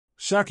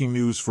Shocking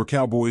news for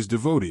Cowboys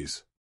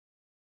devotees.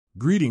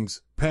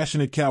 Greetings,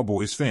 passionate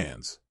Cowboys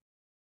fans.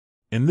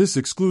 In this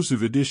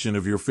exclusive edition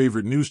of your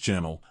favorite news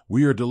channel,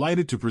 we are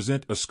delighted to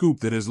present a scoop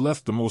that has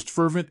left the most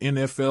fervent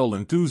NFL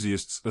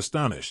enthusiasts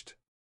astonished.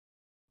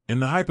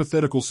 In the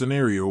hypothetical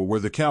scenario where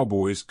the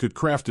Cowboys could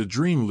craft a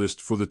dream list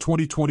for the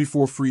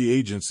 2024 free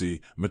agency,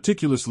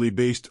 meticulously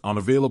based on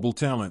available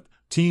talent,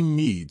 team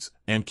needs,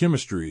 and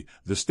chemistry,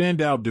 the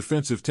standout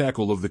defensive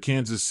tackle of the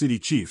Kansas City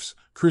Chiefs,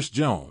 Chris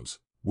Jones,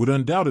 would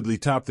undoubtedly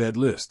top that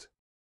list.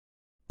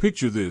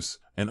 Picture this: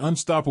 an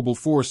unstoppable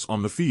force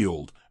on the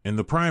field, in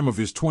the prime of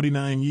his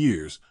 29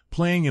 years,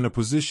 playing in a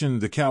position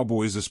the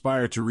Cowboys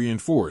aspire to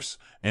reinforce,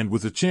 and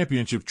with a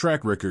championship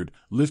track record,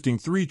 lifting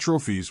 3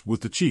 trophies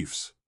with the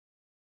Chiefs.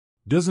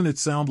 Doesn't it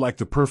sound like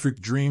the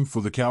perfect dream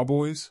for the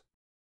Cowboys?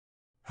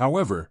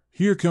 However,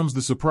 here comes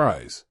the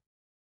surprise.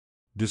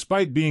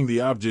 Despite being the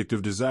object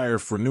of desire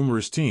for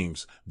numerous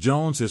teams,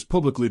 Jones has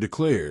publicly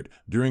declared,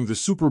 during the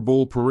Super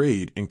Bowl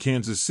parade in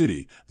Kansas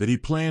City, that he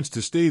plans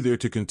to stay there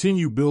to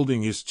continue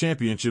building his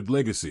championship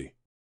legacy.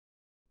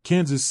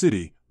 "Kansas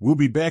City, we'll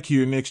be back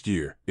here next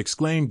year,"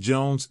 exclaimed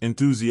Jones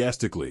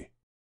enthusiastically.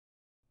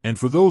 "And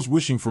for those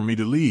wishing for me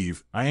to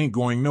leave, I ain't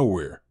going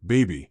nowhere,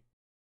 baby.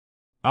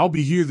 I'll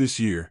be here this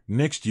year,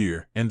 next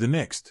year, and the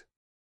next."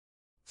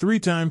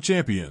 3-time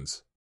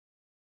champions.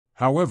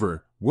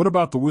 However, what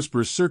about the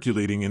whispers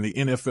circulating in the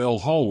NFL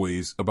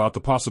hallways about the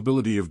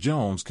possibility of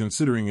Jones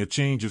considering a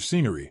change of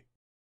scenery?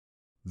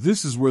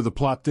 This is where the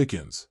plot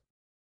thickens.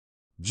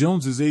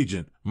 Jones's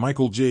agent,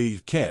 Michael J.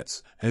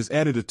 Katz, has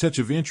added a touch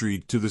of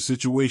intrigue to the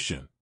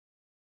situation.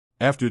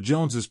 After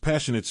Jones's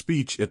passionate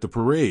speech at the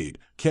parade,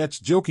 Katz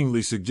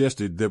jokingly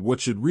suggested that what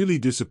should really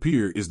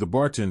disappear is the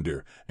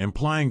bartender,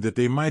 implying that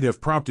they might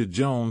have prompted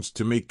Jones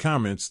to make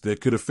comments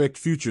that could affect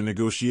future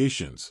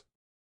negotiations.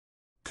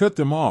 "Cut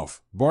them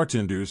off,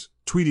 bartenders,"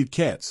 tweeted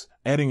Katz,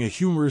 adding a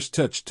humorous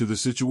touch to the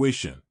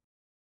situation.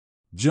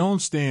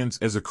 Jones stands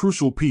as a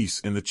crucial piece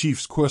in the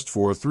Chiefs' quest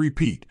for a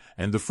three-peat,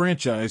 and the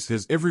franchise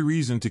has every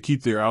reason to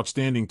keep their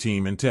outstanding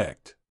team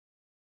intact.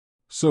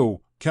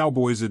 So,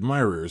 Cowboys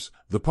admirers,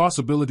 the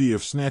possibility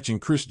of snatching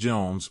Chris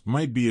Jones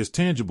might be as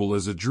tangible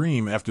as a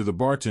dream after the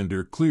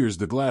bartender clears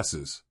the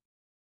glasses.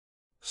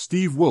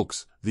 Steve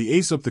Wilks, the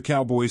ace up the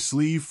Cowboys'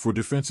 sleeve for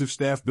defensive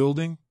staff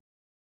building?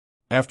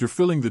 After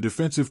filling the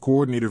defensive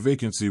coordinator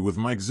vacancy with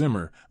Mike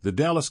Zimmer, the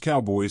Dallas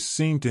Cowboys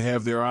seem to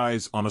have their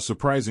eyes on a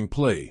surprising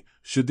play,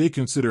 should they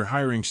consider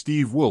hiring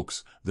Steve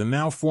Wilks, the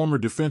now former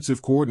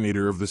defensive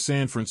coordinator of the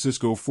San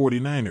Francisco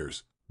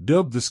 49ers,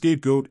 dubbed the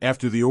scapegoat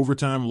after the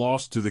overtime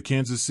loss to the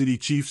Kansas City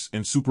Chiefs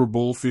in Super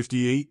Bowl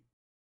 58.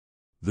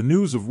 The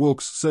news of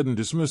Wilks' sudden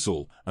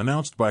dismissal,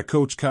 announced by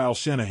Coach Kyle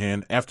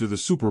Shanahan after the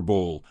Super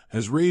Bowl,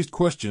 has raised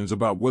questions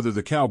about whether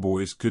the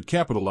Cowboys could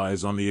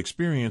capitalize on the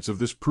experience of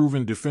this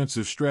proven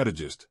defensive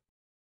strategist.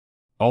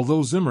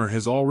 Although Zimmer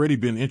has already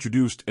been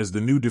introduced as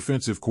the new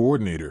defensive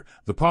coordinator,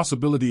 the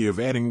possibility of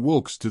adding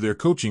Wilks to their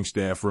coaching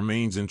staff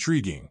remains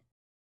intriguing.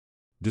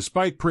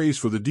 Despite praise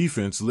for the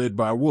defense led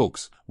by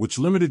Wilks, which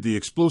limited the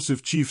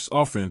explosive Chiefs'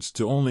 offense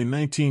to only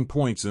 19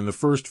 points in the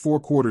first 4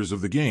 quarters of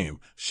the game,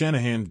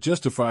 Shanahan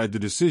justified the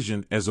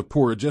decision as a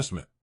poor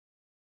adjustment.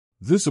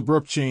 This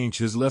abrupt change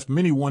has left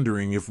many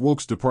wondering if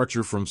Wilks'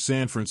 departure from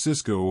San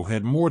Francisco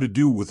had more to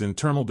do with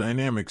internal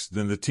dynamics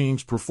than the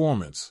team's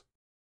performance.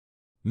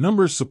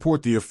 Numbers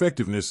support the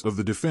effectiveness of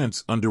the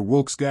defense under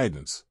Wilks'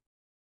 guidance.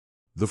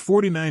 The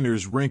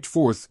 49ers ranked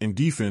 4th in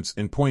defense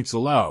in points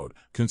allowed,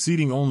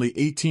 conceding only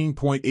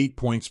 18.8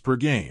 points per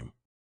game.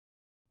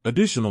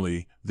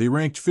 Additionally, they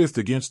ranked 5th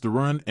against the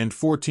run and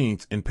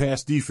 14th in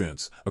pass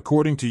defense,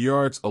 according to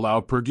yards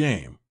allowed per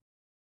game.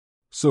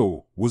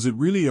 So, was it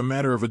really a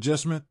matter of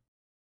adjustment?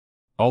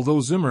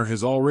 Although Zimmer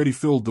has already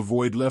filled the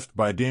void left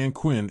by Dan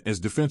Quinn as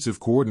defensive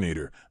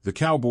coordinator, the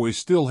Cowboys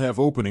still have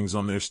openings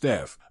on their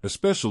staff,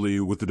 especially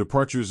with the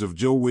departures of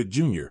Joe Witt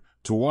Jr.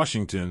 to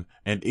Washington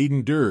and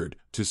Aiden Durd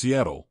to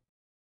Seattle.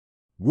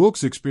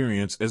 Wilks'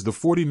 experience as the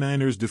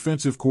 49ers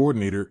defensive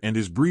coordinator and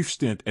his brief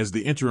stint as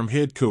the interim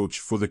head coach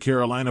for the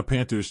Carolina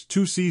Panthers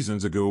 2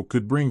 seasons ago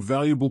could bring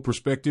valuable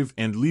perspective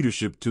and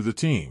leadership to the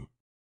team.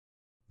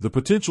 The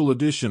potential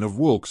addition of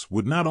Wilks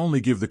would not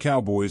only give the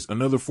Cowboys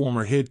another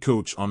former head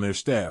coach on their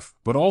staff,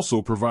 but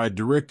also provide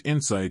direct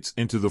insights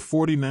into the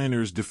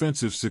 49ers'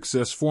 defensive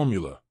success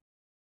formula.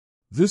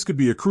 This could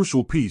be a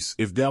crucial piece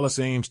if Dallas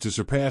aims to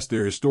surpass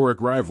their historic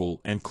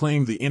rival and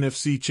claim the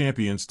NFC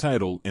Champions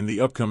title in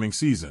the upcoming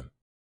season.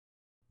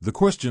 The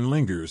question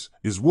lingers: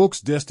 is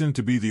Wilks destined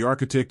to be the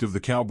architect of the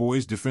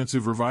Cowboys'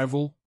 defensive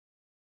revival?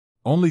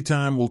 Only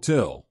time will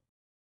tell.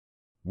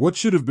 What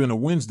should have been a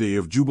Wednesday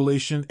of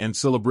jubilation and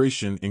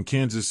celebration in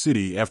Kansas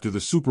City after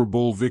the Super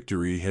Bowl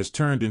victory has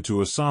turned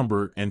into a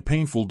somber and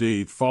painful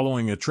day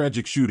following a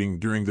tragic shooting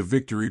during the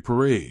victory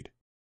parade.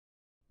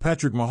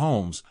 Patrick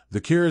Mahomes,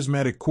 the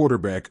charismatic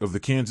quarterback of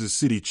the Kansas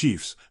City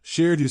Chiefs,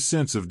 shared his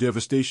sense of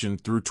devastation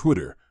through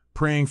Twitter,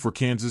 praying for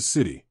Kansas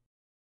City.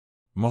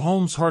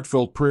 Mahomes'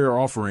 heartfelt prayer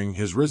offering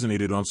has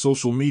resonated on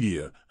social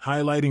media,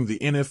 highlighting the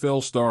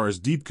NFL star's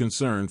deep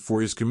concern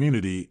for his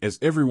community as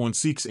everyone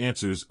seeks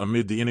answers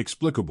amid the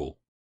inexplicable.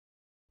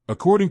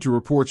 According to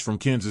reports from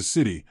Kansas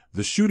City,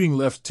 the shooting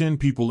left 10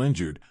 people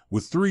injured,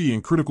 with 3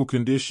 in critical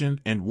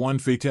condition and 1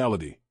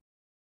 fatality.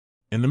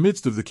 In the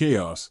midst of the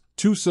chaos,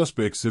 2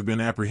 suspects have been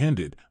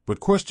apprehended,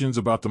 but questions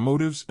about the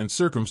motives and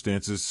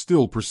circumstances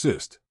still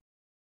persist.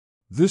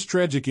 This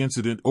tragic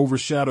incident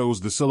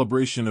overshadows the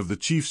celebration of the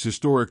Chiefs'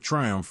 historic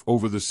triumph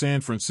over the San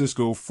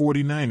Francisco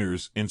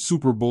 49ers in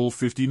Super Bowl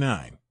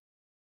 59.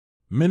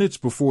 Minutes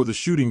before the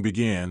shooting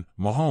began,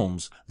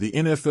 Mahomes, the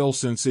NFL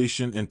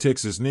sensation and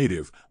Texas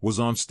native, was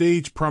on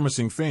stage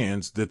promising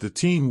fans that the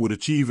team would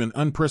achieve an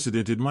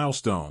unprecedented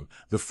milestone,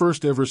 the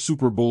first-ever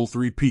Super Bowl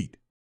three-peat.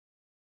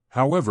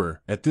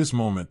 However, at this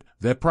moment,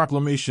 that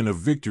proclamation of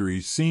victory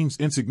seems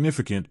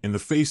insignificant in the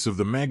face of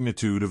the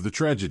magnitude of the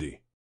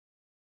tragedy.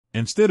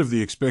 Instead of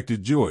the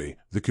expected joy,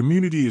 the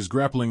community is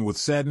grappling with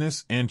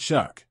sadness and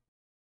shock.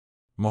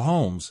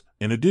 Mahomes,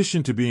 in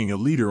addition to being a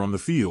leader on the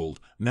field,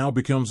 now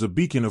becomes a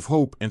beacon of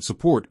hope and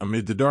support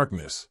amid the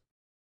darkness.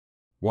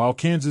 While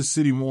Kansas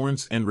City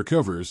mourns and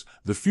recovers,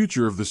 the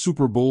future of the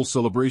Super Bowl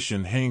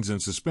celebration hangs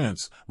in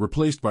suspense,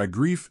 replaced by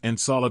grief and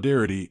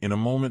solidarity in a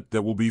moment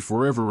that will be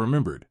forever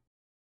remembered.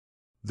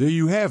 There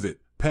you have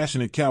it,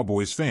 passionate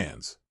Cowboys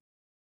fans.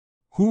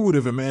 Who would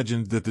have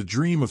imagined that the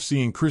dream of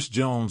seeing Chris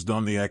Jones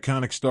don the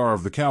iconic star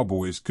of the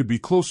Cowboys could be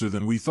closer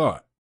than we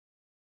thought?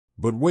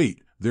 But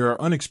wait, there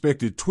are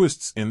unexpected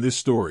twists in this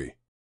story.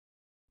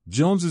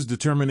 Jones's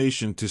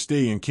determination to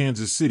stay in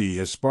Kansas City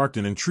has sparked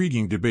an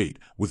intriguing debate,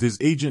 with his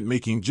agent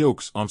making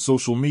jokes on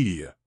social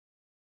media.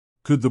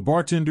 Could the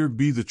bartender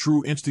be the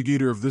true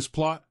instigator of this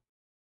plot?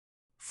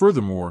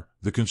 Furthermore,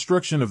 the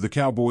construction of the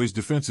Cowboys'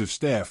 defensive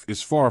staff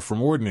is far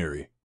from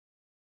ordinary.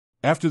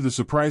 After the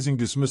surprising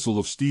dismissal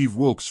of Steve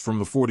Wilks from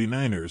the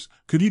 49ers,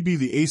 could he be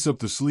the ace up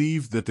the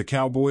sleeve that the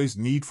Cowboys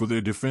need for their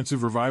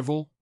defensive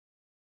revival?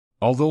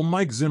 Although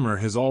Mike Zimmer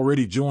has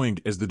already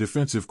joined as the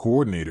defensive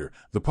coordinator,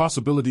 the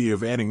possibility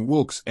of adding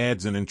Wilks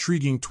adds an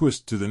intriguing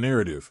twist to the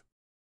narrative.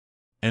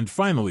 And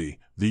finally,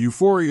 the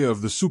euphoria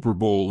of the Super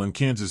Bowl in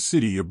Kansas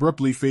City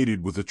abruptly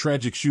faded with a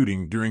tragic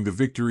shooting during the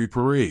victory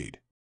parade.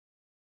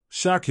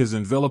 Shock has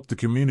enveloped the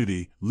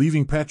community,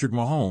 leaving Patrick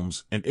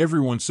Mahomes and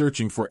everyone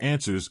searching for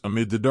answers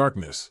amid the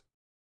darkness.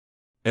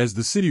 As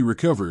the city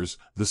recovers,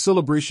 the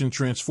celebration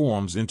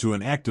transforms into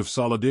an act of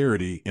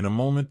solidarity in a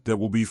moment that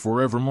will be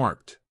forever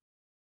marked.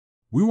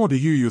 We want to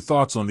hear your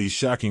thoughts on these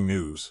shocking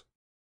news.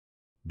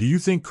 Do you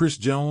think Chris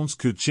Jones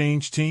could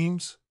change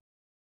teams?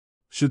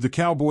 Should the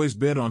Cowboys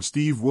bet on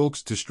Steve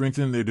Wilks to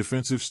strengthen their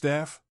defensive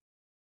staff?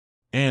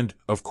 And,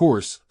 of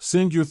course,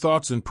 send your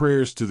thoughts and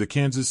prayers to the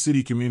Kansas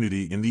City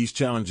community in these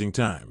challenging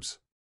times.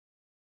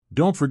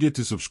 Don't forget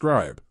to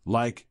subscribe,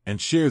 like,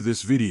 and share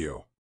this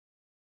video.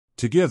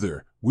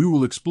 Together, we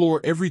will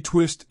explore every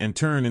twist and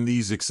turn in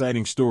these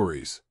exciting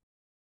stories.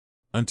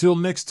 Until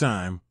next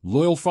time,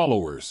 loyal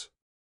followers.